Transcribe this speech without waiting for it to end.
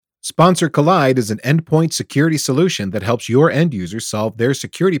Sponsor Collide is an endpoint security solution that helps your end users solve their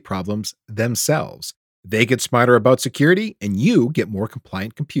security problems themselves. They get smarter about security, and you get more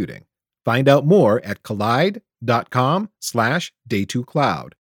compliant computing. Find out more at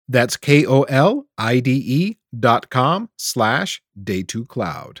collide.com/day2cloud. That's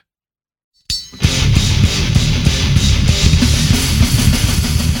KOLIDE.com/day2cloud.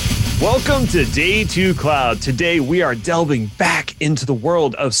 Welcome to Day 2 Cloud. Today we are delving back into the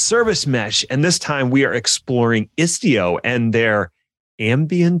world of service mesh, and this time we are exploring Istio and their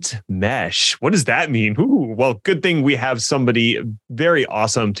ambient mesh. What does that mean? Ooh, well, good thing we have somebody very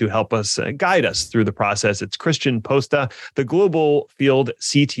awesome to help us guide us through the process. It's Christian Posta, the global field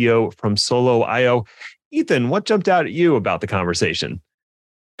CTO from Solo.io. Ethan, what jumped out at you about the conversation?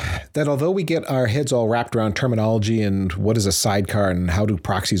 That although we get our heads all wrapped around terminology and what is a sidecar and how do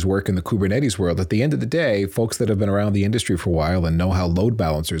proxies work in the Kubernetes world, at the end of the day, folks that have been around the industry for a while and know how load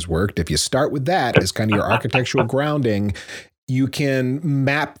balancers worked, if you start with that as kind of your architectural grounding, you can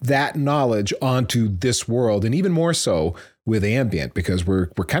map that knowledge onto this world, and even more so with ambient, because we're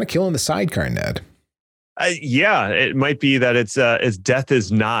kind of killing the sidecar, Ned. Yeah, it might be that it's death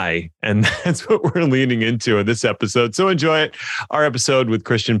is nigh, and that's what we're leaning into in this episode. So enjoy it. Our episode with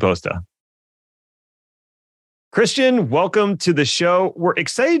Christian Posta. Christian, welcome to the show. We're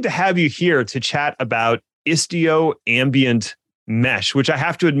excited to have you here to chat about Istio Ambient Mesh, which I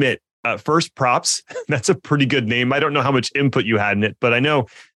have to admit, first props. That's a pretty good name. I don't know how much input you had in it, but I know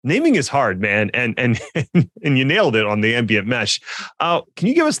naming is hard, man, and you nailed it on the ambient mesh. Can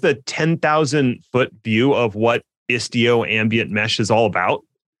you give us the 10,000-foot view of what Istio Ambient Mesh is all about?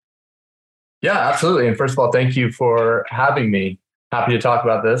 Yeah, absolutely. And first of all, thank you for having me. Happy to talk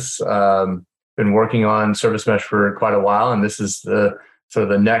about this. Been working on service mesh for quite a while, and this is the sort of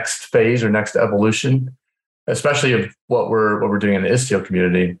the next phase or next evolution, especially of what we're doing in the Istio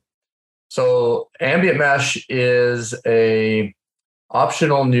community. So ambient mesh is a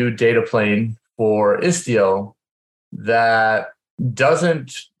optional new data plane for Istio that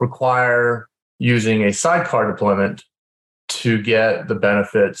doesn't require using a sidecar deployment to get the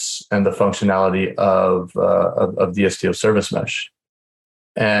benefits and the functionality of the Istio service mesh.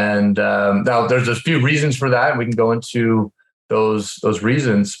 And now there's a few reasons for that, and we can go into those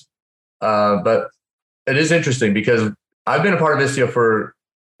reasons. But it is interesting because I've been a part of Istio for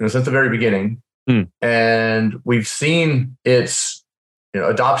since the very beginning, and we've seen its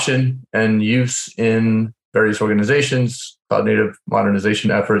adoption and use in various organizations, cloud native modernization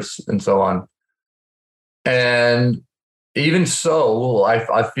efforts, and so on. And even so,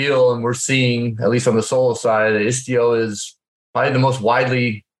 I feel, and we're seeing, at least on the Solo side, Istio is probably the most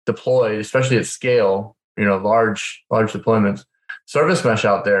widely deployed, especially at scale, large deployments. Service mesh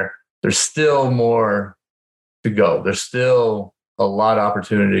out there, there's still more to go. There's still a lot of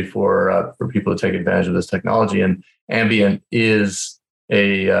opportunity for people to take advantage of this technology, and ambient is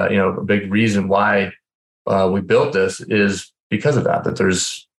a big reason why we built this is because of that. That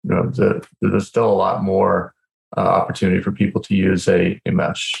there's there's still a lot more opportunity for people to use a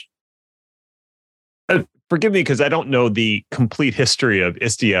mesh. Forgive me because I don't know the complete history of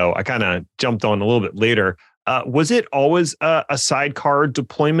Istio. I kind of jumped on a little bit later. Was it always a sidecar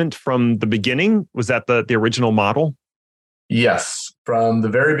deployment from the beginning? Was that the original model? Yes, from the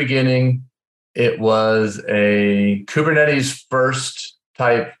very beginning, it was a Kubernetes first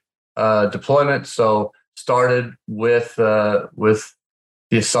type deployment. So started with the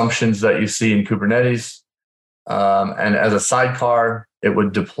assumptions that you see in Kubernetes, and as a sidecar, it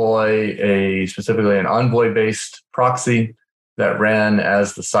would deploy specifically an Envoy-based proxy that ran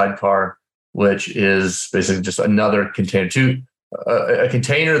as the sidecar, which is basically just another container a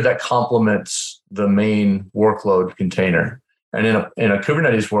container that complements the main workload container. And in a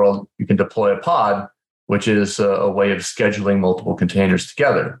Kubernetes world, you can deploy a pod, which is a way of scheduling multiple containers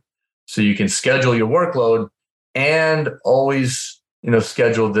together. So you can schedule your workload and always,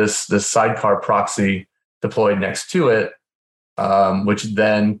 schedule this sidecar proxy deployed next to it, which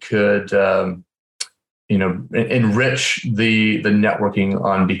then could, enrich the networking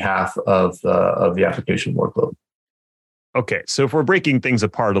on behalf of the application workload. Okay, so if we're breaking things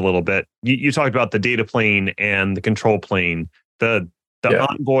apart a little bit, you talked about the data plane and the control plane. The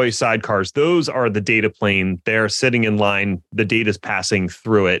Envoy sidecars, those are the data plane. They're sitting in line. The data's passing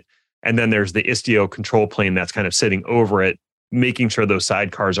through it. And then there's the Istio control plane that's kind of sitting over it, making sure those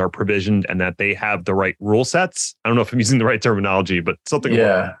sidecars are provisioned and that they have the right rule sets. I don't know if I'm using the right terminology, but something.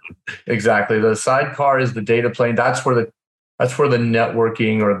 Yeah, exactly. The sidecar is the data plane. That's where the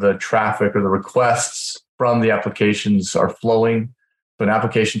networking or the traffic or the requests from the applications are flowing. So an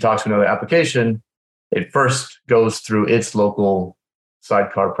application talks to another application. It first goes through its local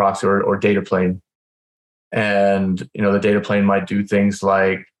sidecar proxy or data plane. And, the data plane might do things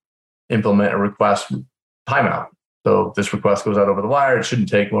like implement a request timeout. So if this request goes out over the wire, it shouldn't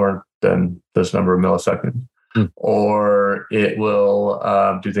take more than this number of milliseconds. Or it will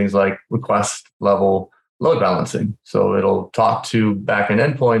do things like request level load balancing. So it'll talk to backend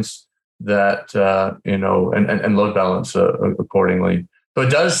endpoints that, and load balance accordingly. So it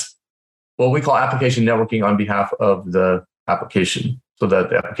does what we call application networking on behalf of the application, so that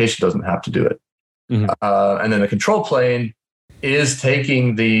the application doesn't have to do it. And then the control plane is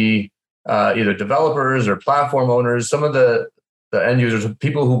taking the either developers or platform owners, some of the end users,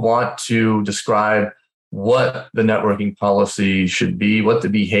 people who want to describe what the networking policy should be, what the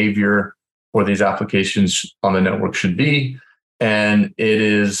behavior for these applications on the network should be. And it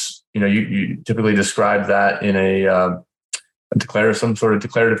is, you typically describe that in some sort of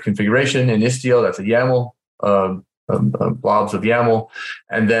declarative configuration. In Istio, that's a YAML, blobs of YAML.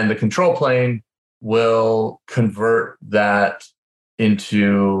 And then the control plane will convert that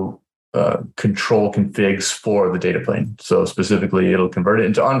into control configs for the data plane. So specifically, it'll convert it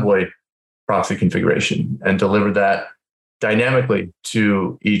into Envoy proxy configuration and deliver that dynamically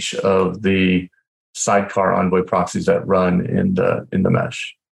to each of the sidecar Envoy proxies that run in the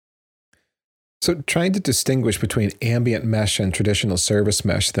mesh. So trying to distinguish between ambient mesh and traditional service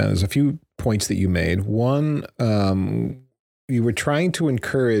mesh, then there's a few points that you made. One, you were trying to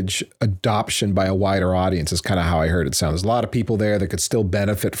encourage adoption by a wider audience is kind of how I heard it sound. There's a lot of people there that could still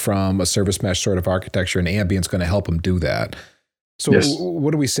benefit from a service mesh sort of architecture, and Ambient's going to help them do that. So yes.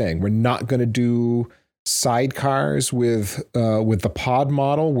 What are we saying? We're not going to do sidecars with the pod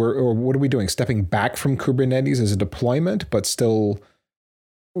model? Or what are we doing? Stepping back from Kubernetes as a deployment, but still,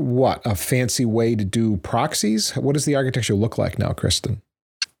 a fancy way to do proxies? What does the architecture look like now, Kristen?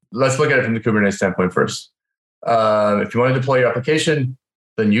 Let's look at it from the Kubernetes standpoint first. If you want to deploy your application,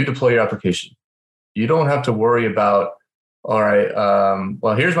 then you deploy your application. You don't have to worry about, all right,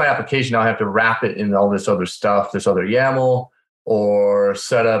 well, here's my application. Now I have to wrap it in all this other stuff, this other YAML, or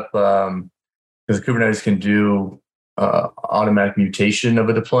set up, because Kubernetes can do automatic mutation of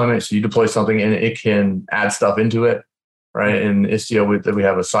a deployment. So you deploy something and it can add stuff into it, right? In Istio, we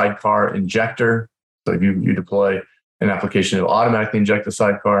have a sidecar injector. So if you deploy an application, it will automatically inject the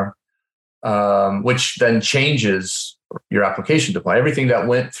sidecar, which then changes your application deploy. Everything that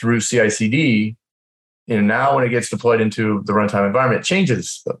went through CI/CD, now when it gets deployed into the runtime environment, it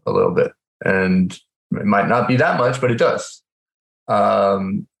changes a little bit. And it might not be that much, but it does.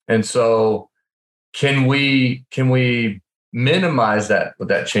 And so can we minimize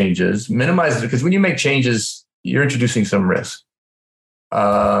that changes? Minimize it, because when you make changes, you're introducing some risk.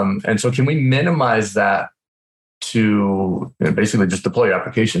 And so can we minimize that to basically just deploy your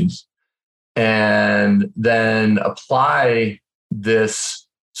applications and then apply this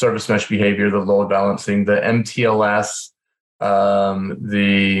service mesh behavior, the load balancing, the MTLS,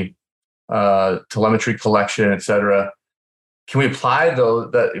 the telemetry collection, et cetera? Can we apply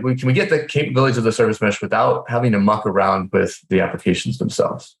can we get the capabilities of the service mesh without having to muck around with the applications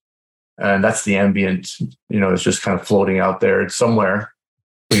themselves? And that's the ambient, it's just kind of floating out there. It's somewhere.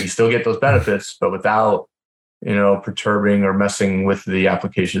 We can still get those benefits, but without, perturbing or messing with the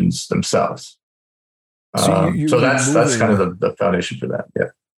applications themselves. So that's kind of the foundation for that. Yeah.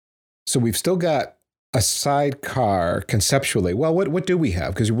 So we've still got a sidecar conceptually. Well, what do we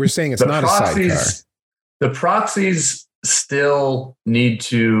have? Because we're saying it's not a sidecar. The proxies still need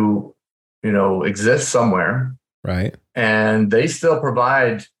to, exist somewhere. Right. And they still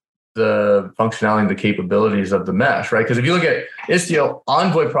provide the functionality and the capabilities of the mesh, right? Because if you look at Istio,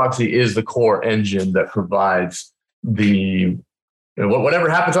 Envoy proxy is the core engine that provides whatever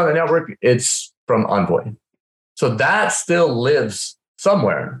happens on the network, it's from Envoy. So that still lives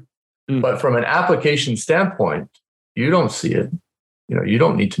somewhere. But from an application standpoint, you don't see it. You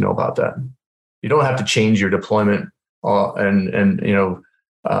don't need to know about that. You don't have to change your deployment and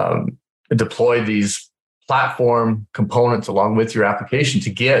deploy these platform components along with your application to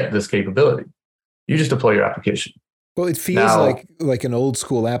get this capability. You just deploy your application. Well, it feels like an old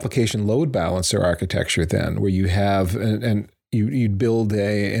school application load balancer architecture then, where you have you'd build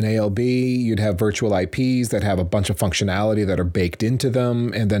an ALB, you'd have virtual IPs that have a bunch of functionality that are baked into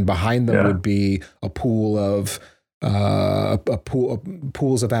them, and then behind them would be a pool of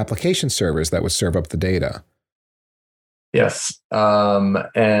pools of application servers that would serve up the data. Yes,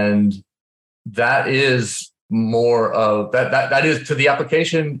 and that is more of that is to the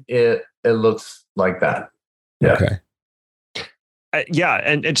application. It looks like that. Yeah. Okay.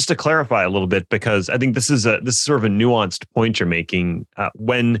 And just to clarify a little bit, because I think this is sort of a nuanced point you're making.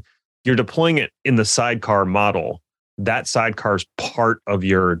 When you're deploying it in the sidecar model, that sidecar is part of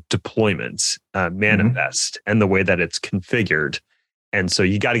your deployment manifest and the way that it's configured. And so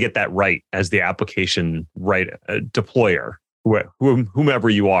you got to get that right as the application deployer, whomever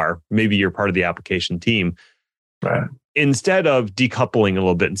you are. Maybe you're part of the application team. Right. Instead of decoupling a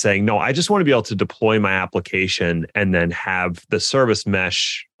little bit and saying, no, I just want to be able to deploy my application and then have the service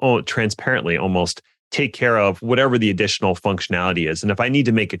mesh transparently almost take care of whatever the additional functionality is. And if I need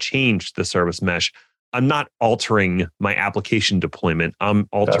to make a change to the service mesh, I'm not altering my application deployment. I'm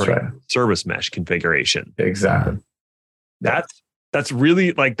altering service mesh configuration. Exactly. That's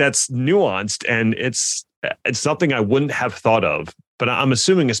really that's nuanced, and it's something I wouldn't have thought of. But I'm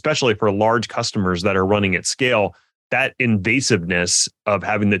assuming, especially for large customers that are running at scale, that invasiveness of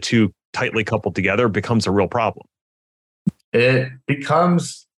having the two tightly coupled together becomes a real problem. It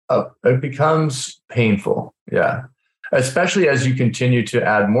becomes painful. Yeah. Especially as you continue to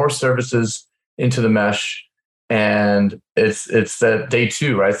add more services into the mesh. And it's that day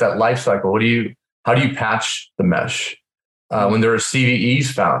two, right? It's that life cycle. How do you patch the mesh when there are CVEs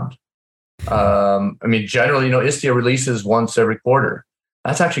found? Generally, Istio releases once every quarter.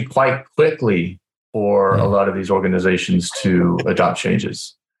 That's actually quite quickly for a lot of these organizations to adopt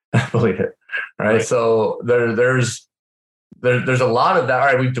changes. Believe it, right? So there's a lot of that. All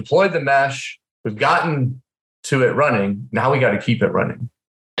right, we've deployed the mesh, we've gotten to it running. Now we got to keep it running.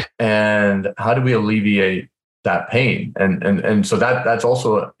 And how do we alleviate that pain? And so that's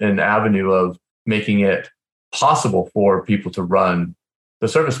also an avenue of making it possible for people to run the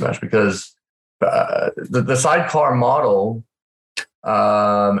service mesh, because the sidecar model,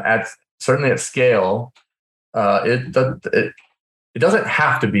 certainly at scale, it doesn't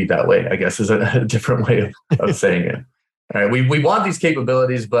have to be that way, I guess, is a different way of saying it. All right, we want these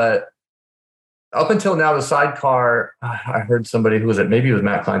capabilities, but up until now, the sidecar, I heard somebody, who was it? Maybe it was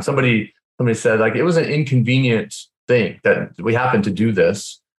Matt Klein. Somebody said it was an inconvenient thing that we happen to do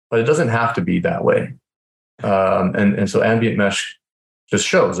this, but it doesn't have to be that way. And so ambient mesh just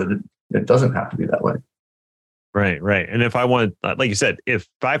shows that it doesn't have to be that way. Right. And if I want, like you said, if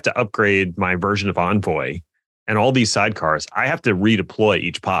I have to upgrade my version of Envoy and all these sidecars, I have to redeploy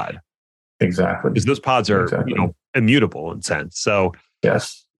each pod. Exactly. Because those pods are, immutable in a sense. So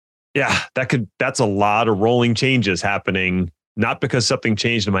yes. Yeah, that's a lot of rolling changes happening, not because something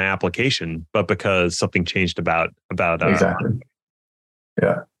changed in my application, but because something changed about exactly.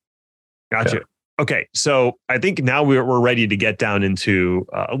 Yeah. Gotcha. Yeah. Okay. So I think now we're ready to get down into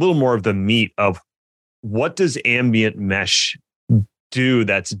a little more of the meat of what does ambient mesh do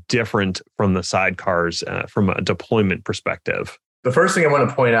that's different from the sidecars from a deployment perspective? The first thing I want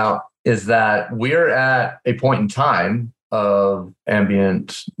to point out is that we're at a point in time of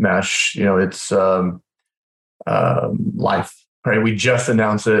ambient mesh. It's life, right? We just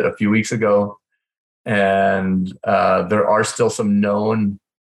announced it a few weeks ago, and there are still some known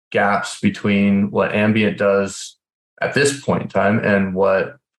gaps between what ambient does at this point in time and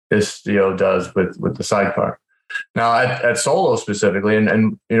what Istio does with the sidecar. Now at Solo specifically,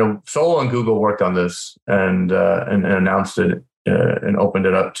 and Solo and Google worked on this and announced it and opened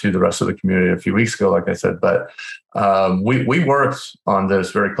it up to the rest of the community a few weeks ago, like I said. But we worked on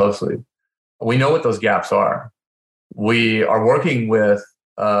this very closely. We know what those gaps are. We are working with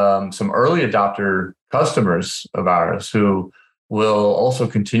some early adopter customers of ours who will also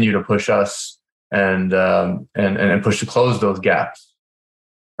continue to push us and push to close those gaps.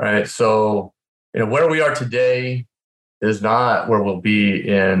 All right. So, where we are today is not where we'll be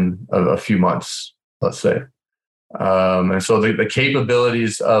in a few months, let's say. And so the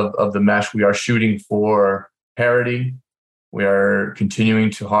capabilities of the mesh, we are shooting for parity. We are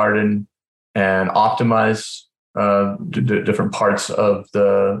continuing to harden and optimize different parts of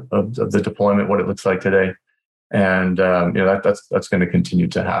the deployment, what it looks like today. And that's going to continue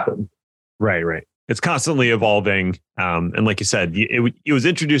to happen. Right. It's constantly evolving. And like you said, it was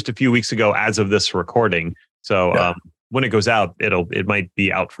introduced a few weeks ago as of this recording. So when it goes out, it might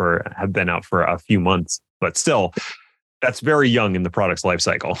have been out for a few months, but still, that's very young in the product's life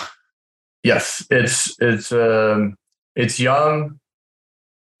cycle. Yes, it's young,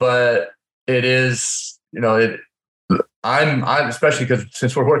 but it is, I'm especially because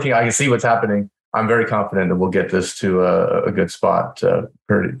since we're working, I can see what's happening. I'm very confident that we'll get this to a good spot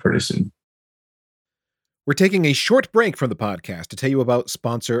pretty soon. We're taking a short break from the podcast to tell you about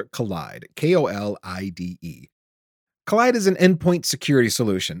sponsor Kolide, Kolide. Kolide is an endpoint security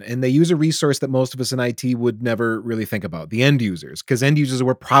solution, and they use a resource that most of us in IT would never really think about, the end users, because end users are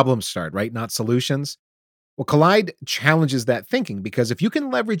where problems start, right? Not solutions. Well, Kolide challenges that thinking, because if you can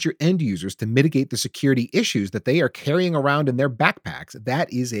leverage your end users to mitigate the security issues that they are carrying around in their backpacks,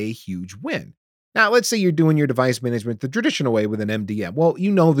 that is a huge win. Now, let's say you're doing your device management the traditional way with an MDM. Well,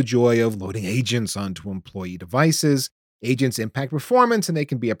 you know the joy of loading agents onto employee devices. Agents impact performance, and they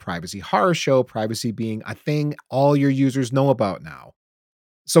can be a privacy horror show, privacy being a thing all your users know about now.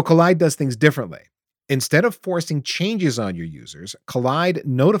 So Kolide does things differently. Instead of forcing changes on your users, Kolide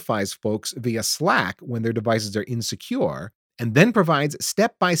notifies folks via Slack when their devices are insecure, and then provides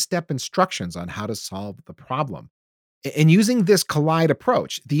step-by-step instructions on how to solve the problem. And using this Kolide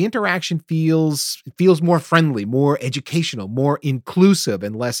approach, the interaction feels more friendly, more educational, more inclusive,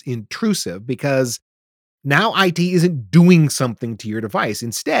 and less intrusive because now IT isn't doing something to your device.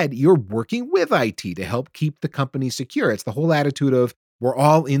 Instead, you're working with IT to help keep the company secure. It's the whole attitude of we're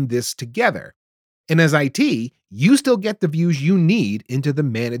all in this together. And as IT, you still get the views you need into the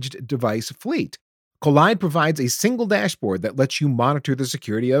managed device fleet. Kolide provides a single dashboard that lets you monitor the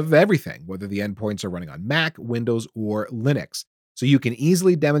security of everything, whether the endpoints are running on Mac, Windows, or Linux, so you can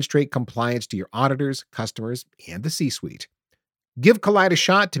easily demonstrate compliance to your auditors, customers, and the C-suite. Give Kolide a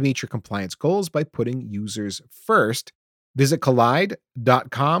shot to meet your compliance goals by putting users first. Visit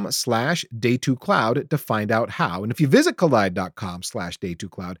kolide.com/day2cloud to find out how. And if you visit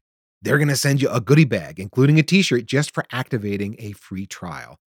kolide.com/day2cloud, they're going to send you a goodie bag, including a t-shirt just for activating a free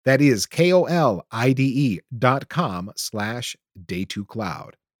trial. That is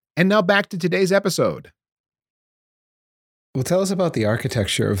kolide.com/day2cloud. And now back to today's episode. Well, tell us about the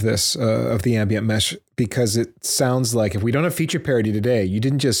architecture of this, of the ambient mesh, because it sounds like if we don't have feature parity today, you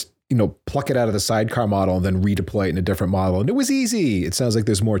didn't just, pluck it out of the sidecar model and then redeploy it in a different model. And it was easy. It sounds like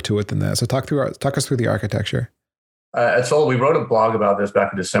there's more to it than that. So talk us through the architecture. So we wrote a blog about this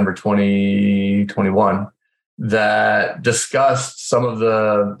back in December 2021 that discussed some of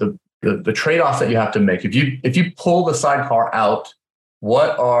the trade-offs that you have to make. If you pull the sidecar out,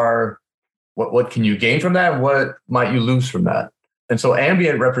 what can you gain from that? And what might you lose from that? And so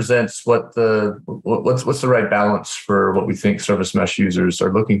ambient represents what's the right balance for what we think service mesh users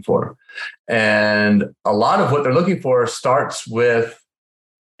are looking for. And a lot of what they're looking for starts with,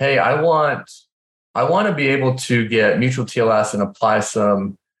 hey, I want to be able to get mutual TLS and apply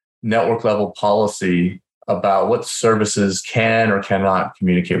some network level policy about what services can or cannot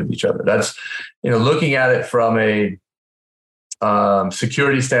communicate with each other. That's, looking at it from a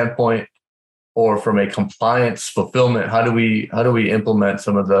security standpoint or from a compliance fulfillment. How do we implement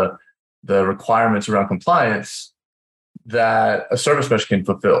some of the requirements around compliance that a service mesh can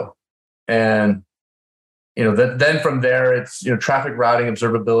fulfill? And then from there, it's traffic routing,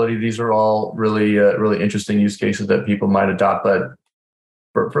 observability. These are all really really interesting use cases that people might adopt. But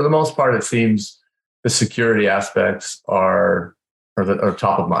for the most part, it seems the security aspects are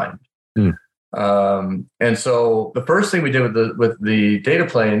top of mind. And so the first thing we did with the data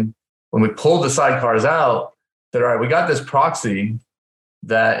plane, when we pulled the sidecars out, that all right, we got this proxy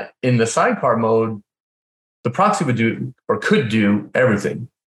that in the sidecar mode, the proxy would do or could do everything.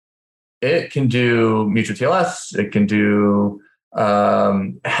 It can do mutual TLS. It can do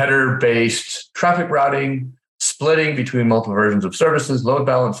header-based traffic routing, splitting between multiple versions of services, load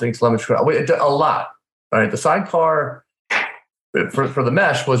balancing, telemetry, a lot. Right? The sidecar for the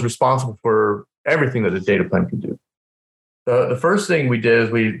mesh was responsible for everything that the data plane can do. The first thing we did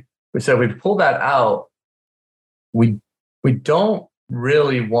is we said we pull that out. We don't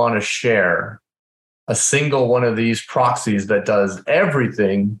really want to share a single one of these proxies that does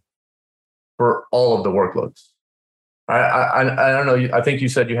everything for all of the workloads. I don't know. I think you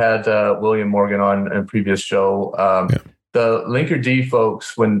said you had William Morgan on a previous show. The Linkerd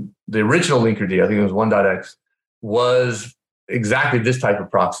folks, when the original Linkerd, I think it was 1.x, was exactly this type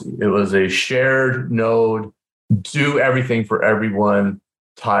of proxy. It was a shared node, do everything for everyone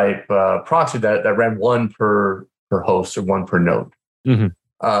type proxy that ran one per host or one per node. Mm-hmm.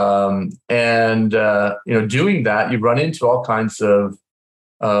 Doing that, you run into all kinds of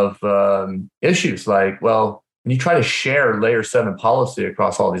issues like, well, when you try to share layer 7 policy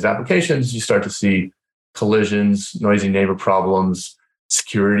across all these applications, you start to see collisions, noisy neighbor problems,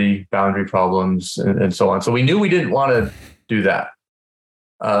 security boundary problems, and so on. So we knew we didn't want to do that.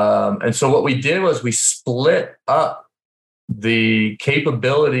 And so what we did was we split up the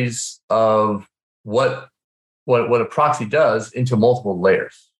capabilities of what a proxy does into multiple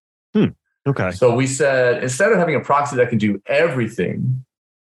layers. Okay. So we said, instead of having a proxy that can do everything,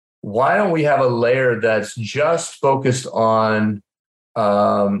 why don't we have a layer that's just focused on,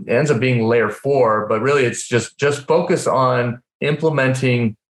 it ends up being layer 4, but really it's just focused on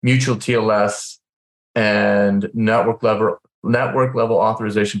implementing mutual TLS and network level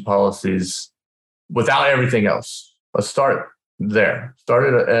authorization policies without everything else. Let's start there.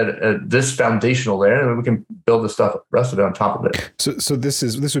 Start at this foundational layer, and then we can build the rest of it on top of it. So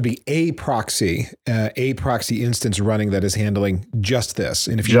this would be a proxy instance running that is handling just this.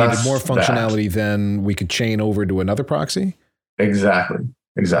 And if you needed more functionality, then we could chain over to another proxy. Exactly.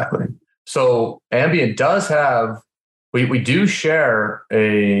 So Ambient does have. We do share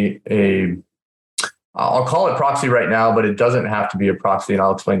a I'll call it proxy right now, but it doesn't have to be a proxy, and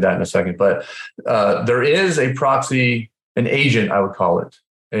I'll explain that in a second. But there is a proxy, an agent, I would call it,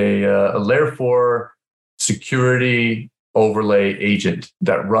 a layer 4 security overlay agent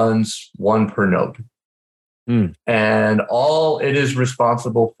that runs one per node. And all it is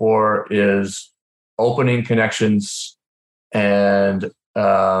responsible for is opening connections and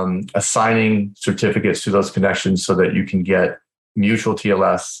assigning certificates to those connections so that you can get mutual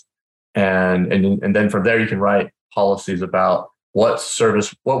TLS. And then from there, you can write policies about what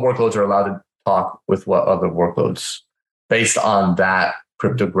workloads are allowed to talk with what other workloads based on that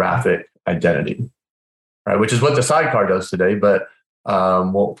cryptographic identity, right? Which is what the sidecar does today, but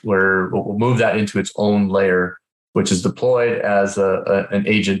we'll move that into its own layer, which is deployed as an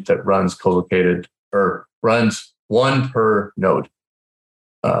agent that runs co-located or runs one per node.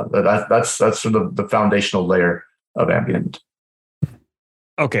 That's sort of the foundational layer of Ambient.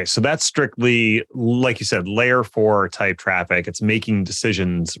 Okay, so that's strictly, like you said, layer 4 type traffic. It's making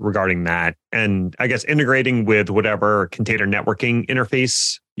decisions regarding that, and I guess integrating with whatever container networking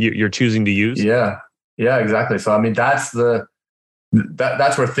interface you're choosing to use. Yeah, exactly. So I mean, that's where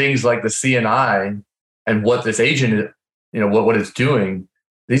things like the CNI and what this agent, what it's doing,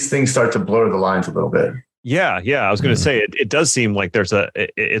 these things start to blur the lines a little bit. Yeah. I was going to say it does seem like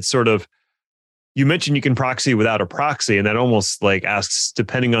it's sort of. You mentioned you can proxy without a proxy, and that almost like asks,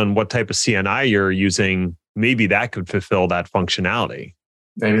 depending on what type of CNI you're using, maybe that could fulfill that functionality.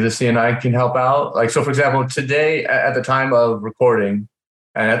 Maybe the CNI can help out. Like, so for example, today at the time of recording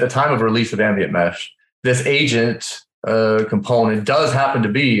and at the time of release of Ambient Mesh, this agent component does happen to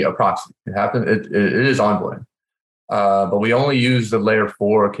be a proxy. It is Envoy, but we only use the layer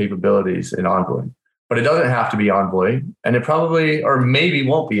 4 capabilities in Envoy. But it doesn't have to be Envoy, and it probably or maybe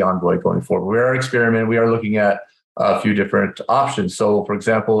won't be Envoy going forward. We are experimenting. We are looking at a few different options. So, for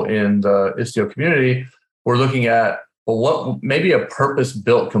example, in the Istio community, we're looking at what maybe a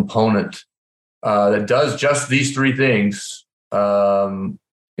purpose-built component that does just these three things.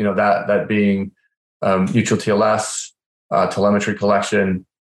 That being mutual TLS, telemetry collection,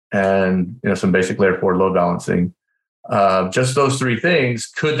 and some basic layer 4 load balancing. Just those three things,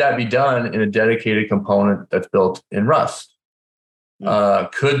 could that be done in a dedicated component that's built in Rust?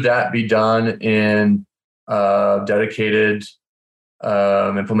 Could that be done in dedicated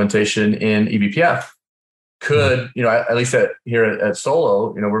implementation in eBPF? Could, at least here at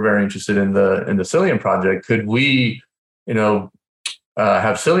Solo, we're very interested in the Cilium project. Could we, have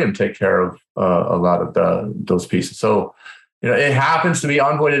Cilium take care of a lot of those pieces? So, it happens to be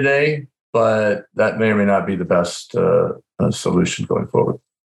Envoy today, but that may or may not be the best solution going forward.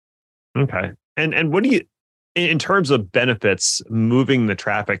 Okay. And what do you, in terms of benefits, moving the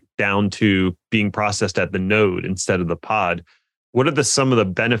traffic down to being processed at the node instead of the pod, what are some of the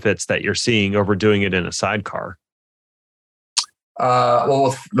benefits that you're seeing over doing it in a sidecar?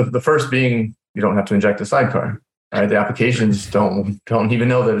 Well, the first being you don't have to inject a sidecar. Right? The applications don't even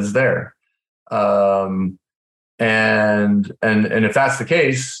know that it's there. And if that's the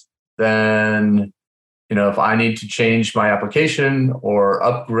case, then if I need to change my application or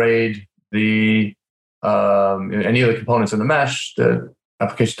upgrade the any of the components in the mesh, the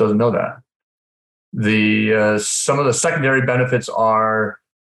application doesn't know that. Some of the secondary benefits are,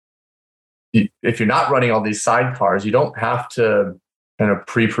 if you're not running all these sidecars, you don't have to kind of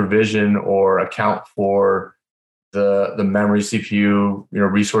pre-provision or account for the memory CPU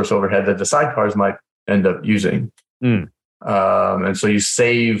resource overhead that the sidecars might end up using. And so you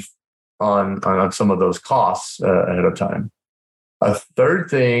save on some of those costs ahead of time. A third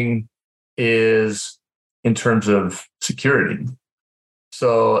thing is in terms of security.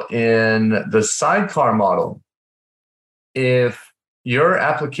 So in the sidecar model, if your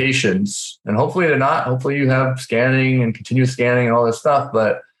applications, and hopefully they're not, hopefully you have scanning and continuous scanning and all this stuff,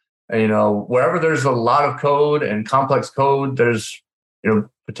 but wherever there's a lot of code and complex code, there's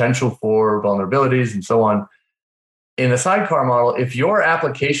potential for vulnerabilities and so on. In a sidecar model, if your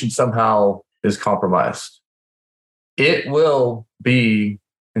application somehow is compromised, it will be,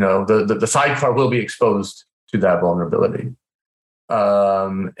 the sidecar will be exposed to that vulnerability.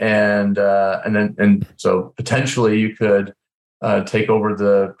 And so potentially you could take over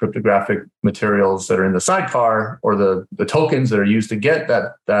the cryptographic materials that are in the sidecar or the tokens that are used to get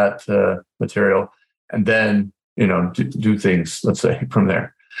that material, and then do things, let's say, from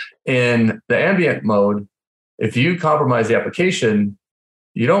there. In the ambient mode, if you compromise the application,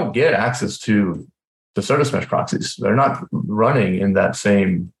 you don't get access to the service mesh proxies. They're not running in that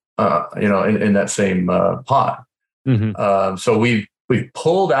same, in that same pod. Mm-hmm. So we've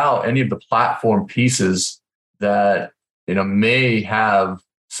pulled out any of the platform pieces that may have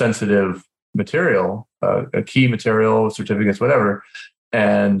sensitive material, a key material, certificates, whatever,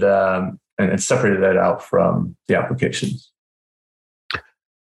 and separated that out from the applications.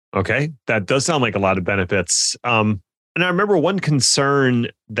 Okay, that does sound like a lot of benefits. And I remember one concern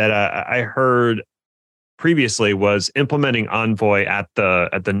that I heard previously was implementing Envoy at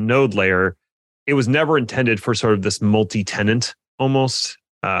the node layer. It was never intended for sort of this multi-tenant almost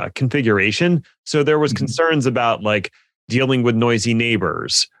configuration. So there was concerns about like dealing with noisy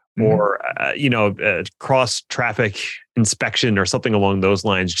neighbors or cross traffic inspection or something along those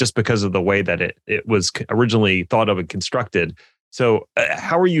lines, just because of the way that it was originally thought of and constructed. So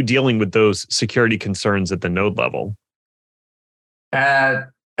how are you dealing with those security concerns at the node level? At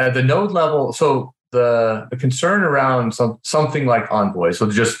the node level, so the concern around something like Envoy,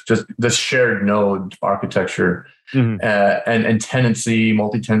 so just this shared node architecture, and tenancy,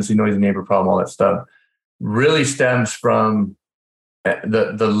 multi-tenancy, noisy neighbor problem, all that stuff, really stems from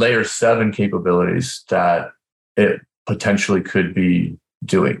the layer 7 capabilities that it potentially could be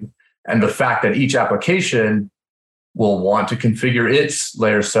doing, and the fact that each application will want to configure its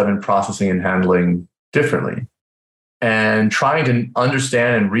layer 7 processing and handling differently, and trying to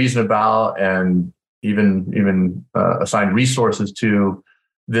understand and reason about and even assign resources to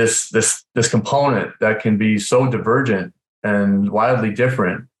this component that can be so divergent and wildly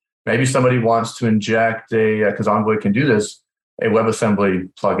different. Maybe somebody wants to inject because Envoy can do this, a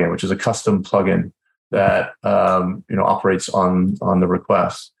WebAssembly plugin, which is a custom plugin that operates on the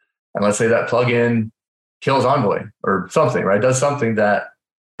request. And let's say that plugin kills Envoy or something, right? Does something that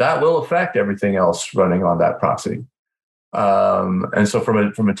will affect everything else running on that proxy. And so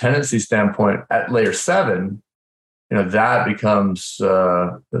from a tenancy standpoint, at layer 7, that becomes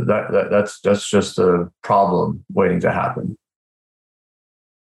that's just a problem waiting to happen.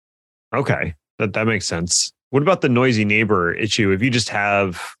 Okay, that makes sense. What about the noisy neighbor issue? If you just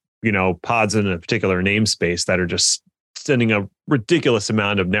have pods in a particular namespace that are just sending a ridiculous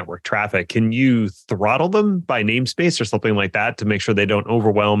amount of network traffic, can you throttle them by namespace or something like that to make sure they don't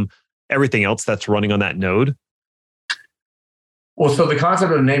overwhelm everything else that's running on that node? Well, so the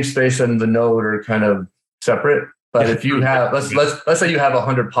concept of namespace and the node are kind of separate. But if you have, let's say you have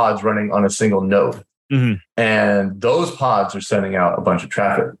 100 pods running on a single node, and those pods are sending out a bunch of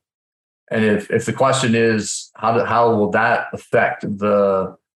traffic. And if the question is how will that affect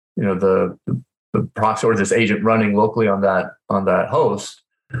the proxy or this agent running locally on that host,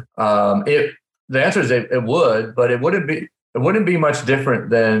 the answer is it would, but it wouldn't be much different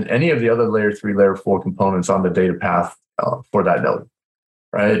than any of the other layer 3, layer 4 components on the data path for that node,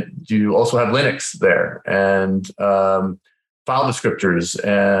 right? You also have Linux there, and file descriptors,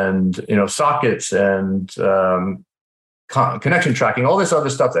 and sockets, and connection tracking, all this other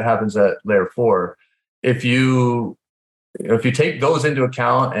stuff that happens at layer 4. If you take those into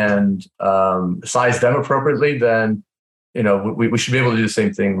account and size them appropriately, then we should be able to do the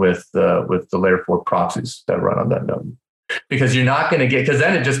same thing with the layer 4 proxies that run on that node. Because you're not going to get, because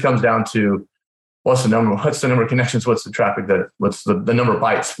then it just comes down to what's the number of connections, what's the traffic, what's the number of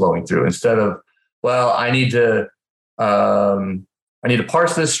bytes flowing through, instead of, well, I need to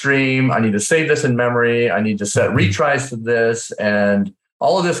parse this stream, I need to save this in memory, I need to set retries to this, and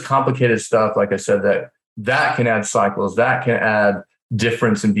all of this complicated stuff. Like I said, that can add cycles, that can add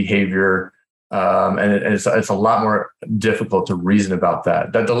difference in behavior, and it's a lot more difficult to reason about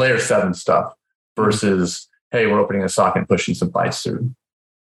that the layer 7 stuff versus, hey, we're opening a socket and pushing some bytes through.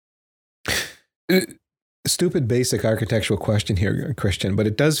 Stupid basic architectural question here, Christian, but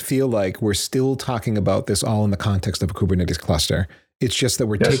it does feel like we're still talking about this all in the context of a Kubernetes cluster. It's just that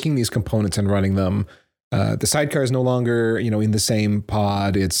we're taking these components and running them. The sidecar is no longer, in the same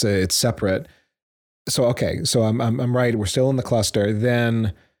pod. It's separate. So okay, so I'm right. We're still in the cluster.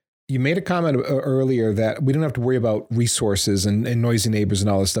 Then you made a comment earlier that we don't have to worry about resources and noisy neighbors and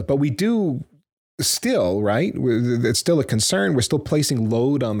all this stuff, but we do. Still, right? It's still a concern. We're still placing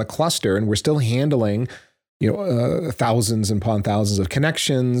load on the cluster, and we're still handling, thousands upon thousands of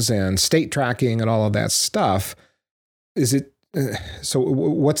connections and state tracking and all of that stuff. Is it so?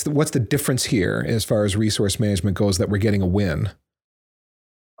 What's the difference here as far as resource management goes that we're getting a win?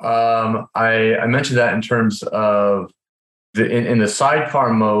 I mentioned that in terms of in the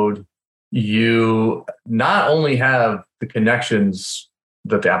sidecar mode, you not only have the connections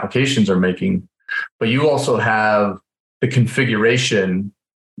that the applications are making, but you also have the configuration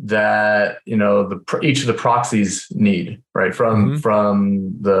that each of the proxies need, right, from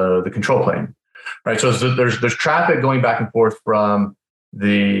the control plane, right? So there's traffic going back and forth from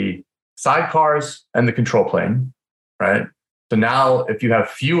the sidecars and the control plane, right? So now if you have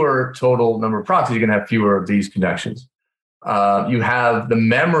fewer total number of proxies, you're going to have fewer of these connections. You have the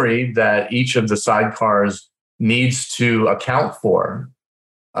memory that each of the sidecars needs to account for,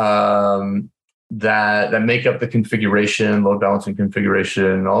 that make up the configuration, load balancing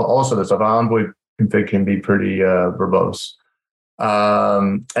configuration, all sorts of stuff. Envoy config can be pretty verbose.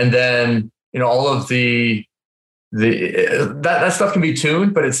 And then, all of that stuff can be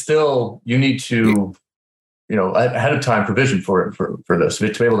tuned, but it's still, you need to, ahead of time provision for this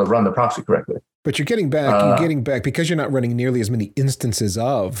to be able to run the proxy correctly. But you're getting back because you're not running nearly as many instances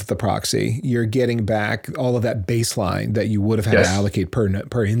of the proxy. You're getting back all of that baseline that you would have had to allocate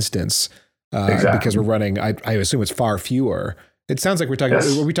per instance. Exactly. Because we're running, I assume it's far fewer. It sounds like we're talking.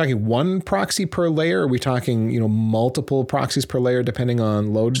 Yes. Are we talking one proxy per layer? Or are we talking, multiple proxies per layer depending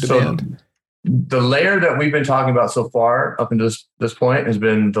on load demand? The layer that we've been talking about so far up until this point has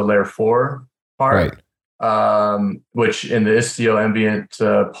been the layer 4 part, right? Which in the Istio ambient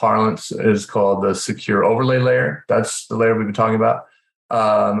parlance is called the secure overlay layer. That's the layer we've been talking about,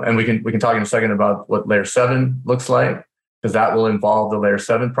 and we can talk in a second about what layer 7 looks like, because that will involve the layer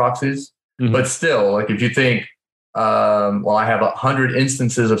 7 proxies. Mm-hmm. But still, like if you think, I have 100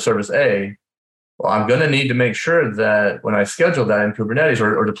 instances of service A, well, I'm going to need to make sure that when I schedule that in Kubernetes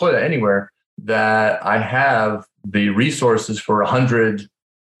or deploy that anywhere, that I have the resources for 100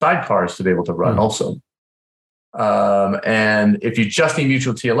 sidecars to be able to run also. And if you just need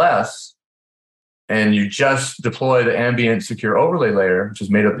mutual TLS and you just deploy the ambient secure overlay layer, which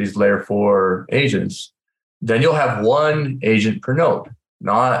is made up of these layer 4 agents, then you'll have one agent per node,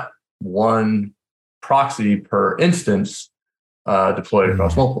 not one proxy per instance deployed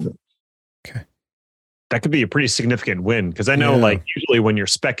across multiple nodes. Okay. That could be a pretty significant win, because I know usually when you're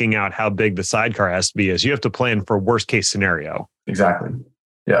speccing out how big the sidecar has to be is you have to plan for worst case scenario. Exactly.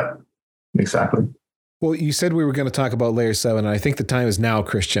 Yeah, exactly. Well, you said we were going to talk about layer 7, and I think the time is now,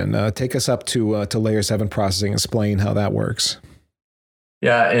 Christian. Take us up to layer 7 processing and explain how that works.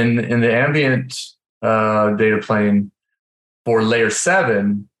 Yeah, in the ambient data plane for layer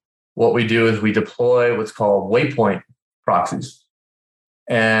 7, what we do is we deploy what's called waypoint proxies.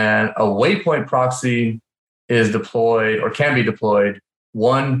 And a waypoint proxy is deployed or can be deployed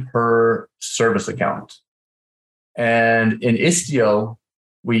one per service account. And in Istio,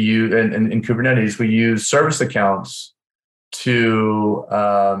 we use, and in Kubernetes, we use service accounts to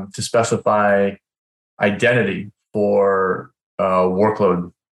specify identity for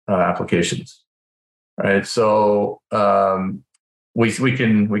workload applications. Right. So we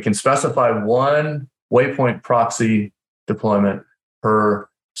can specify one waypoint proxy deployment per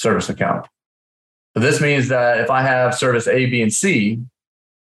service account. So this means that if I have service A, B, and C,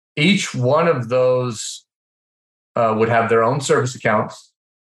 each one of those would have their own service accounts.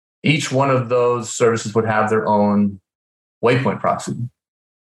 Each one of those services would have their own waypoint proxy.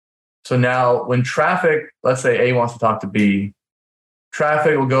 So now when traffic, let's say A wants to talk to B,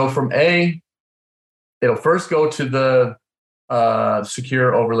 traffic will go from A, it'll first go to the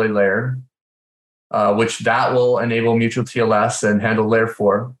secure overlay layer, which that will enable mutual TLS and handle layer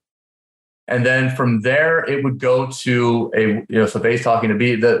 4. And then from there, it would go to so if A's talking to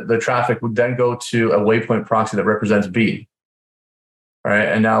B, the traffic would then go to a waypoint proxy that represents B. All right.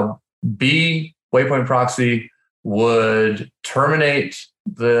 And now B waypoint proxy would terminate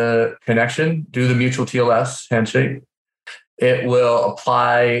the connection, do the mutual TLS handshake. It will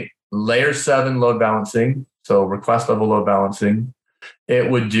apply layer 7 load balancing, so request level load balancing. It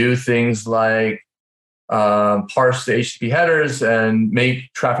would do things like parse the HTTP headers and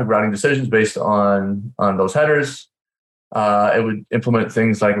make traffic routing decisions based on those headers. It would implement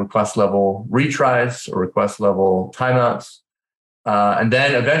things like request level retries or request level timeouts, and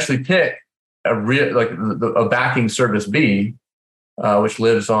then eventually pick a backing service B, which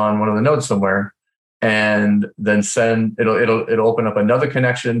lives on one of the nodes somewhere, and then it'll open up another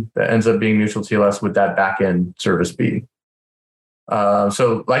connection that ends up being mutual TLS with that backend service B.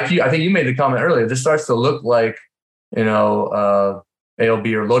 So I think you made the comment earlier, this starts to look like, ALB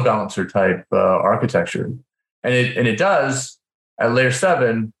or load balancer type architecture. And it does at layer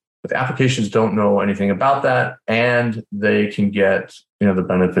 7, but the applications don't know anything about that. And they can get, the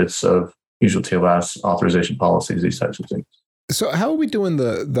benefits of mutual TLS, authorization policies, these types of things. So how are we doing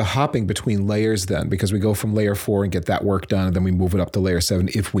the hopping between layers then? Because we go from layer 4 and get that work done, and then we move it up to layer 7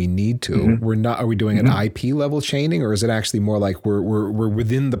 if we need to. Mm-hmm. Are we doing an IP level chaining, or is it actually more like we're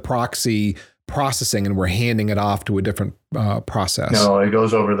within the proxy processing and we're handing it off to a different process. No, it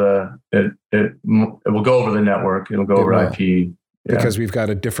goes over it will go over the network. It'll go over IP. Because we've got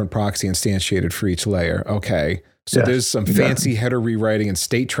a different proxy instantiated for each layer. Okay. So there's some fancy header rewriting and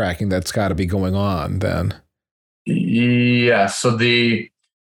state tracking that's got to be going on then. Yeah. So the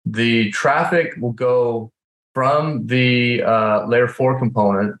traffic will go from the layer 4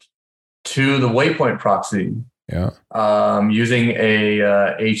 component to the waypoint proxy. Yeah. Using a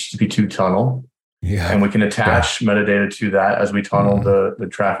HTTP2 tunnel. Yeah. And we can attach metadata to that as we tunnel the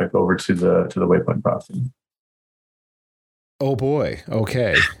traffic over to the waypoint proxy. Oh boy.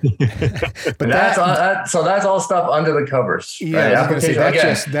 Okay. But that's all stuff under the covers. Yeah. Right? I was going to say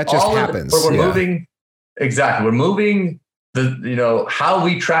that just happens. We're moving. Exactly. We're moving how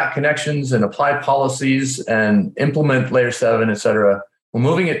we track connections and apply policies and implement layer 7, et cetera. We're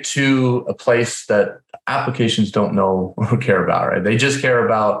moving it to a place that applications don't know or care about, right? They just care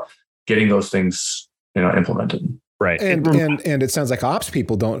about getting those things, implemented. Right. And it sounds like ops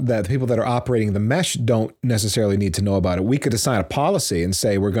people the people that are operating the mesh don't necessarily need to know about it. We could assign a policy and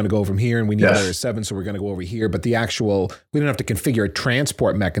say, we're going to go from here and we need layer 7. So we're going to go over here. But we don't have to configure a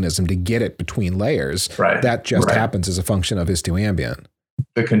transport mechanism to get it between layers. Right. That just happens as a function of Istio Ambient.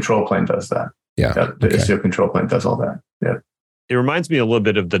 The control plane does that. Yeah. The Istio control plane does all that. Yeah. It reminds me a little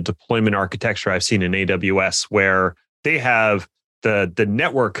bit of the deployment architecture I've seen in AWS, where they have the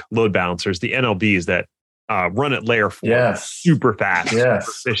network load balancers, the NLBs that run at layer 4, super fast, super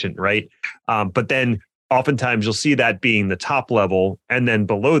efficient, right? But then oftentimes you'll see that being the top level, and then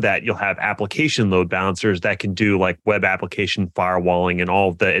below that you'll have application load balancers that can do like web application firewalling and all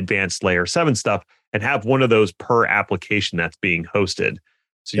of the advanced layer 7 stuff, and have one of those per application that's being hosted.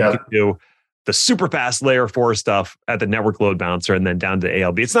 So you can do the super fast layer 4 stuff at the network load balancer and then down to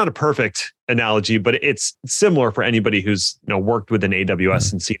ALB. It's not a perfect analogy, but it's similar for anybody who's worked with an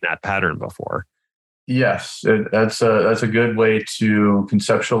AWS and seen that pattern before. Yes, that's a good way to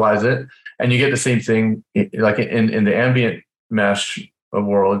conceptualize it. And you get the same thing like in the ambient mesh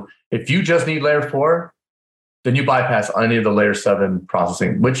world. If you just need layer 4, then you bypass any of the layer 7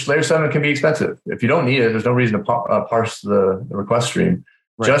 processing, which layer 7 can be expensive. If you don't need it, there's no reason to parse the request stream.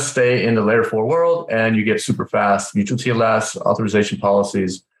 Right. Just stay in the layer 4 world and you get super fast mutual TLS, authorization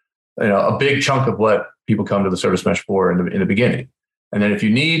policies, a big chunk of what people come to the service mesh for in the beginning. And then if you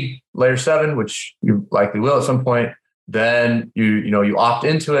need layer 7, which you likely will at some point, then you opt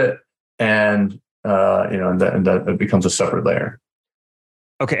into it and that it becomes a separate layer.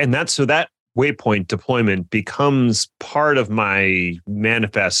 Okay. And that waypoint deployment becomes part of my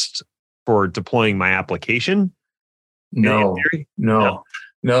manifest for deploying my application. No.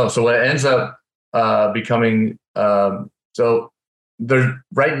 So what ends up becoming, so there's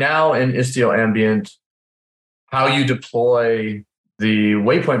right now in Istio Ambient, how you deploy the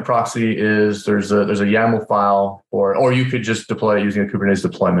waypoint proxy is there's a YAML file, or you could just deploy it using a Kubernetes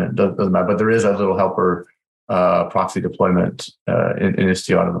deployment. Doesn't matter, but there is a little helper proxy deployment in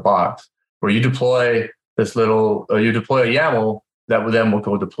Istio out of the box where you deploy a YAML that then will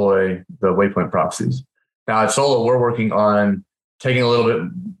go deploy the waypoint proxies. Now at Solo, we're working on taking a little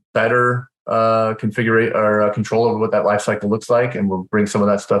bit better configure or control over what that lifecycle looks like, and we'll bring some of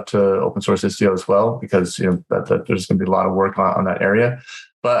that stuff to open source Istio as well, because that there's going to be a lot of work on that area.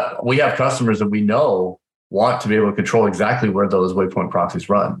 But we have customers that we know want to be able to control exactly where those waypoint proxies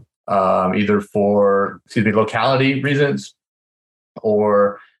run, either for locality reasons,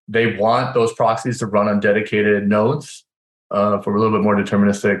 or they want those proxies to run on dedicated nodes for a little bit more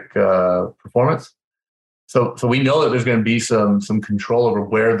deterministic performance. So we know that there's going to be some control over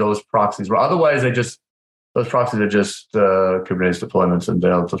where those proxies were. Otherwise, those proxies are just Kubernetes deployments, and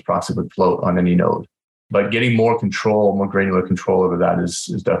those proxies would float on any node. But getting more granular control over that is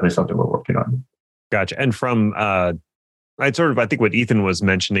definitely something we're working on. Gotcha. And from I think what Ethan was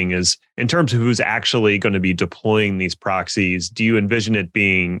mentioning is, in terms of who's actually going to be deploying these proxies, do you envision it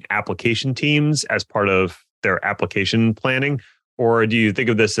being application teams as part of their application planning? Or do you think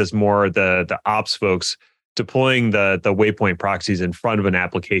of this as more the ops folks deploying the waypoint proxies in front of an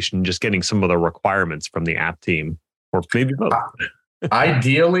application, just getting some of the requirements from the app team, or maybe both?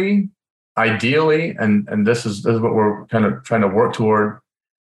 Ideally, and this is what we're kind of trying to work toward.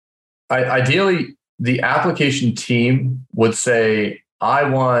 Ideally, the application team would say, I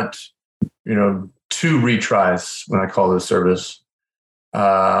want 2 retries when I call this service,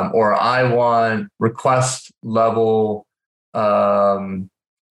 or I want request level traffic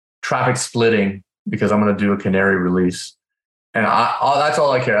splitting, because I'm going to do a canary release. And that's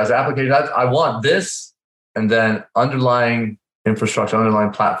all I care. As an application, I want this, and then underlying infrastructure,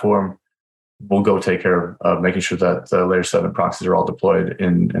 underlying platform will go take care of making sure that the layer 7 proxies are all deployed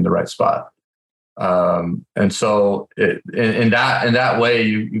in the right spot. And so in that way,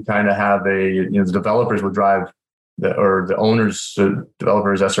 you kind of have the developers would drive the owners, the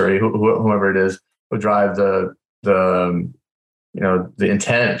developers, SRE, whoever it is, would drive the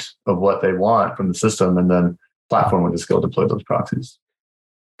intent of what they want from the system, and then platform would just go deploy those proxies.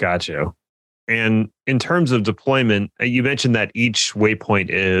 Got you. And in terms of deployment, you mentioned that each waypoint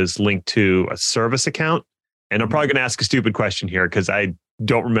is linked to a service account. And I'm probably going to ask a stupid question here because I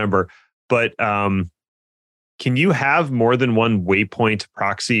don't remember. But can you have more than one waypoint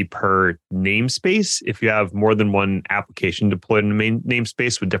proxy per namespace if you have more than one application deployed in a main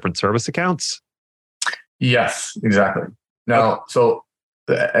namespace with different service accounts? Yes, exactly. Now, so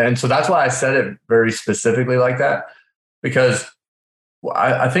that's why I said it very specifically like that, because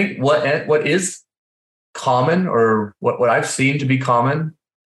I think what is common, or what I've seen to be common,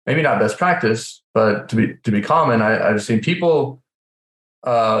 maybe not best practice, but to be common, I've seen people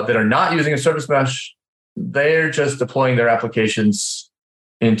that are not using a service mesh, they're just deploying their applications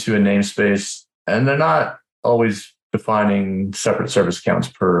into a namespace, and they're not always defining separate service accounts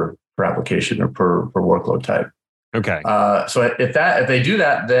per application or per workload type. Okay. So if they do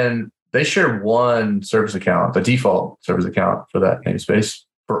that, then they share one service account, the default service account for that namespace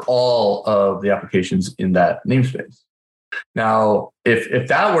for all of the applications in that namespace. Now, if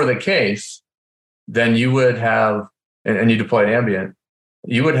that were the case, then you would have, and you deployed ambient,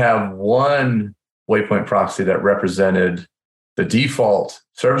 you would have one waypoint proxy that represented the default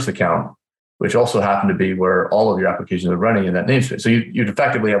service account, which also happened to be where all of your applications are running in that namespace. So you'd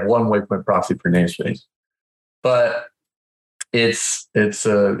effectively have one waypoint proxy per namespace. But it's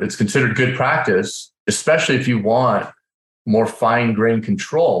considered good practice, especially if you want more fine-grained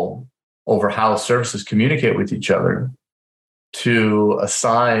control over how services communicate with each other, to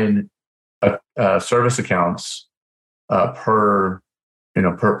assign service accounts per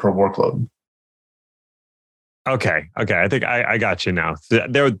workload. Okay. I think I got you now.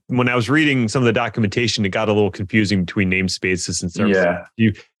 When I was reading some of the documentation, it got a little confusing between namespaces and services.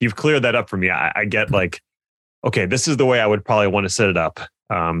 Yeah. You've cleared that up for me. I get okay, this is the way I would probably want to set it up.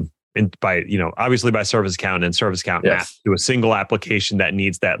 And by, obviously by service account, and service account mapped to a single application that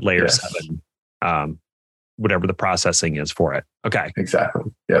needs that layer 7, whatever the processing is for it. Okay. Exactly.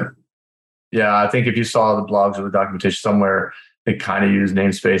 Yeah. Yeah. I think if you saw the blogs or the documentation somewhere, they kind of use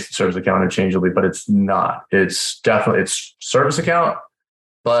namespace and service account interchangeably, but it's not. It's service account,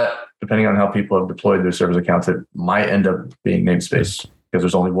 but depending on how people have deployed their service accounts, it might end up being namespace because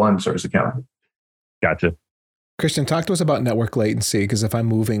there's only one service account. Gotcha. Christian, talk to us about network latency, because if I'm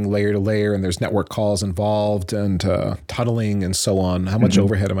moving layer to layer and there's network calls involved and tunneling and so on, how much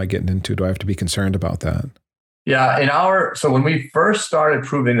overhead am I getting into? Do I have to be concerned about that? Yeah, so when we first started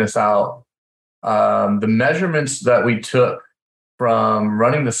proving this out, the measurements that we took from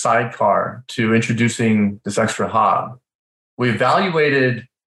running the sidecar to introducing this extra hop, we evaluated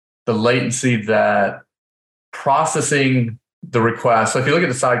the latency that processing the request. So if you look at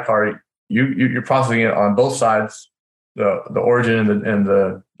the sidecar, you're processing it on both sides, the origin and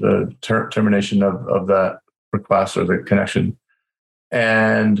the termination of that request or the connection,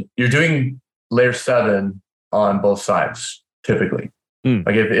 and you're doing layer 7 on both sides typically.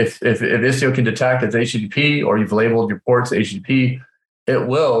 Like if Istio can detect it's HTTP, or you've labeled your ports HTTP, it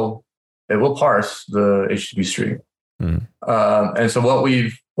will parse the HTTP stream. And so what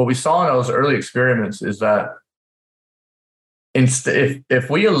we saw in those early experiments is that if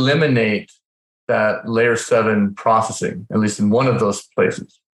we eliminate that layer 7 processing, at least in one of those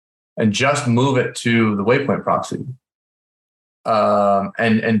places, and just move it to the waypoint proxy,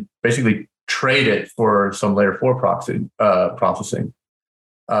 and basically trade it for some layer 4 processing.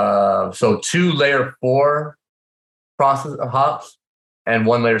 So 2 layer 4 process hops and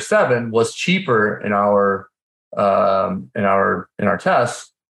 1 layer 7 was cheaper in our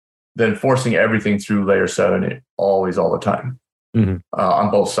tests than forcing everything through layer 7 all the time.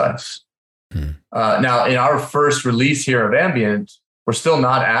 On both sides. Now, in our first release here of ambient, we're still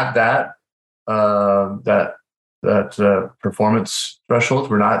not at that performance threshold.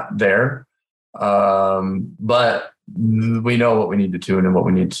 We're not there, but we know what we need to tune and what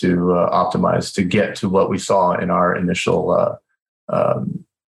we need to optimize to get to what we saw in our initial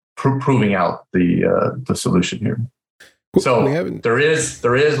proving out the solution here. So there is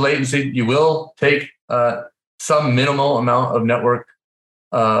latency. You will take some minimal amount of network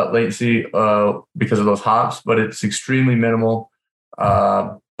latency because of those hops, but it's extremely minimal.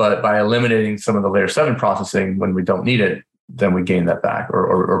 But by eliminating some of the layer 7 processing when we don't need it, then we gain that back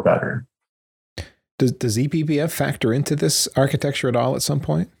or better. Does eBPF factor into this architecture at all at some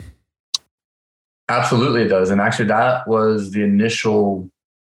point? Absolutely, it does. And actually, that was the initial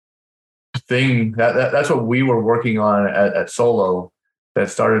thing that's what we were working on at Solo that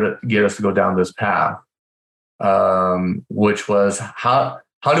started to get us to go down this path, which was how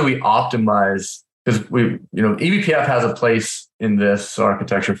do we optimize, because eBPF has a place in this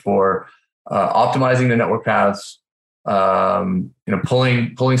architecture for optimizing the network paths,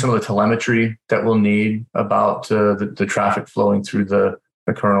 pulling some of the telemetry that we'll need about the traffic flowing through the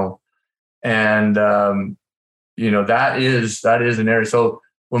kernel, and that is an area. So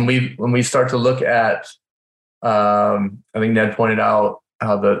when we start to look at, I think Ned pointed out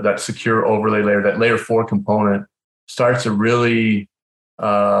how that secure overlay layer, that layer 4 component, starts to really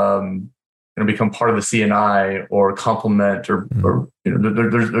become part of the CNI or complement, or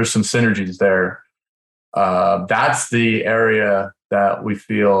there's some synergies there. That's the area that we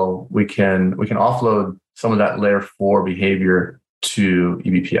feel we can offload some of that layer 4 behavior to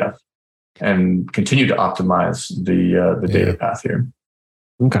eBPF and continue to optimize the data path here.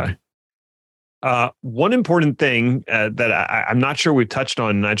 Okay. One important thing that I'm not sure we've touched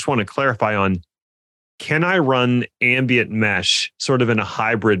on, and I just want to clarify on: can I run ambient mesh sort of in a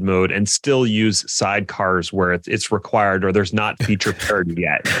hybrid mode and still use sidecars where it's required, or there's not feature parity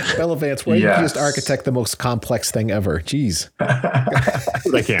yet? Well, Vance, why don't you just architect the most complex thing ever? Jeez.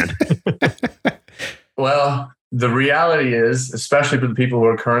 I can. Well, the reality is, especially for the people who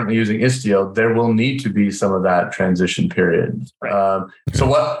are currently using Istio, there will need to be some of that transition period. Right. So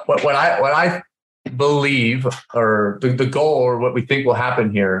what I believe, or the goal, or what we think will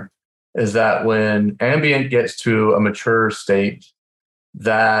happen here, is that when ambient gets to a mature state,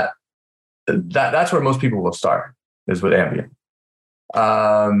 that's where most people will start, is with ambient,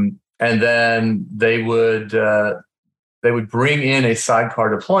 and then they would bring in a sidecar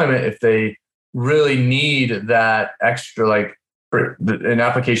deployment if they really need that extra, like an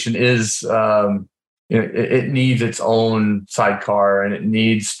application is, it needs its own sidecar, and it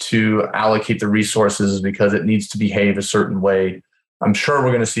needs to allocate the resources because it needs to behave a certain way. I'm sure we're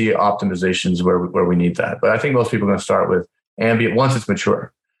going to see optimizations where we need that. But I think most people are going to start with ambient once it's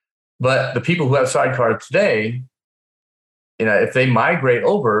mature. But the people who have sidecar today, if they migrate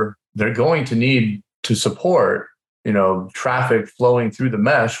over, they're going to need to support traffic flowing through the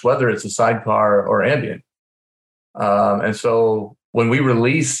mesh, whether it's a sidecar or ambient. And so when we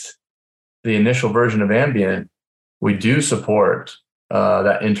released the initial version of ambient, we do support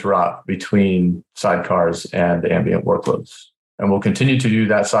that interop between sidecars and the ambient workloads. And we'll continue to do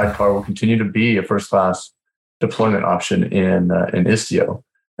that. Sidecar will continue to be a first-class deployment option in Istio,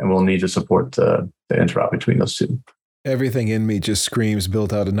 and we'll need to support the interop between those two. Everything in me just screams,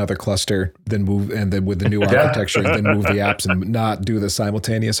 build out another cluster, then move, and then with the new architecture, then move the apps and not do the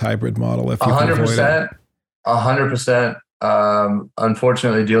simultaneous hybrid model. If you 100%, 100%.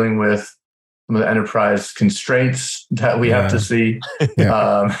 Unfortunately, dealing with some of the enterprise constraints that we have to see, it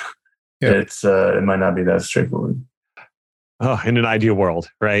might not be that straightforward. Oh, in an ideal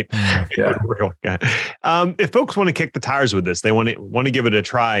world, right? Yeah. If folks want to kick the tires with this, they want to give it a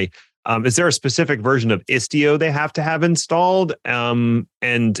try. Is there a specific version of Istio they have to have installed? And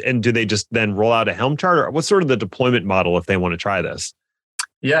do they just then roll out a Helm chart, or what's sort of the deployment model if they want to try this?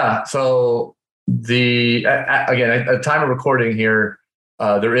 Yeah. So again, at the time of recording here,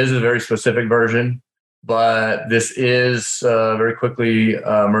 there is a very specific version, but this is very quickly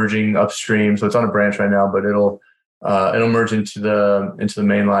merging upstream. So it's on a branch right now, but it'll merge into the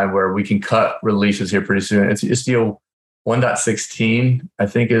main line where we can cut releases here pretty soon. It's Istio 1.16, I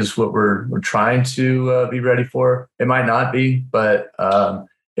think, is what we're trying to be ready for. It might not be, but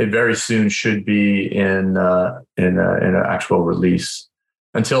it very soon should be in an actual release.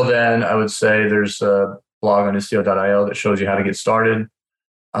 Until then, I would say there's a blog on istio.io that shows you how to get started.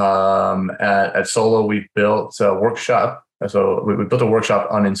 At Solo, we've built a workshop. So we built a workshop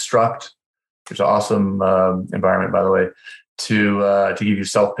on Instruct, which is an awesome environment, by the way, to give you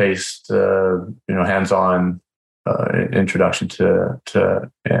self-paced, hands-on introduction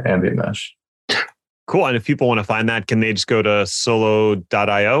to ambient mesh. Cool. And if people want to find that, can they just go to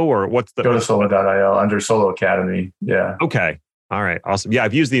solo.io, or what's the... Go to solo.io under Solo Academy. Yeah. Okay. All right. Awesome. Yeah,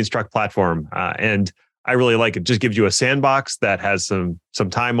 I've used the Instruct platform and I really like it. It just gives you a sandbox that has some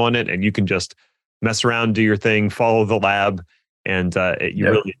time on it, and you can just mess around, do your thing, follow the lab, and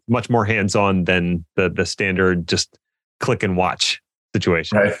really much more hands-on than the standard just click and watch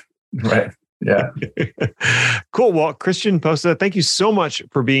situation. Right. Yeah. Cool. Well, Christian Posa, thank you so much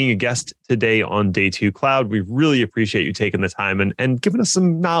for being a guest today on Day 2 Cloud. We really appreciate you taking the time and giving us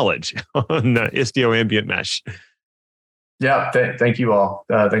some knowledge on Istio Ambient Mesh. Yeah. Thank you all.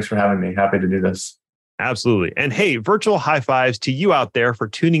 Thanks for having me. Happy to do this. Absolutely. And hey, virtual high fives to you out there for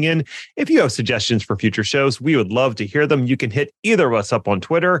tuning in. If you have suggestions for future shows, we would love to hear them. You can hit either of us up on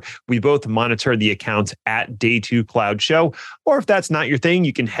Twitter. We both monitor the accounts at Day2Cloud Show. Or if that's not your thing,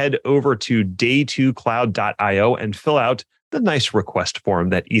 you can head over to day2cloud.io and fill out the nice request form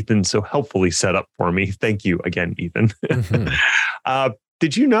that Ethan so helpfully set up for me. Thank you again, Ethan. Mm-hmm.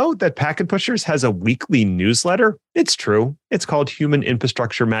 Did you know that Packet Pushers has a weekly newsletter? It's true. It's called Human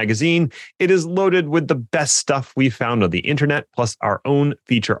Infrastructure Magazine. It is loaded with the best stuff we found on the internet, plus our own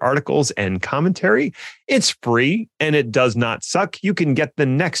feature articles and commentary. It's free and it does not suck. You can get the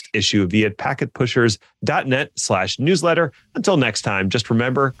next issue via packetpushers.net/newsletter. Until next time, just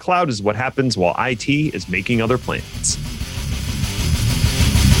remember, cloud is what happens while IT is making other plans.